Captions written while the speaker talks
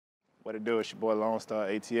What it do? It's your boy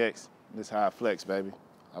LoneStar ATX. This how I flex, baby.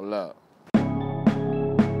 I love.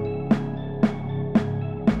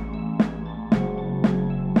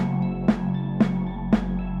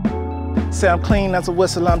 Say I'm clean as a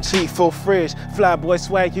whistle, I'm cheap, full fridge. Fly boy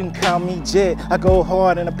swag, you can call me Jet. I go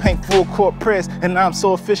hard in a paint full court press, and I'm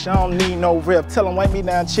so efficient, I don't need no rip. Tell them wipe me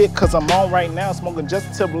down, chick, cause I'm on right now. Smoking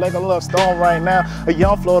Justin Timberlake, I love Stone right now. A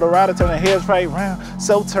young Florida rider turning heads right round.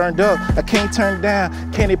 So turned up, I can't turn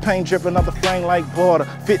down. Candy paint dripping off the flame like water.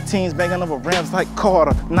 15s banging over rims like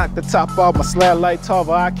Carter. Knock the top off my slab like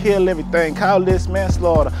Tarver. I kill everything, call this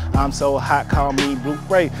manslaughter. I'm so hot, call me Blue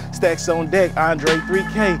Ray. Stacks on deck, Andre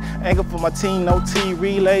 3K. Angle for my team, no T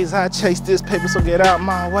relays. I chase this paper, so get out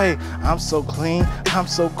my way. I'm so clean, I'm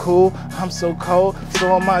so cool, I'm so cold.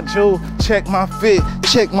 So on my jewel, check my fit,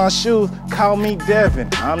 check my shoes. Call me Devin,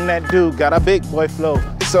 I'm that dude. Got a big boy flow,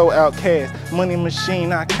 so outcast. Money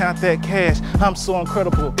machine, I count that cash. I'm so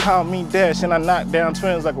incredible, call me Dash. And I knock down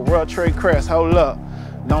twins like a World Trade crash. Hold up,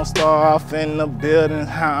 don't start off in the building.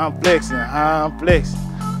 How I'm flexing, how I'm flexing.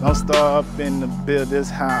 Don't start up in the building, this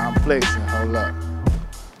how I'm flexing. Hold up.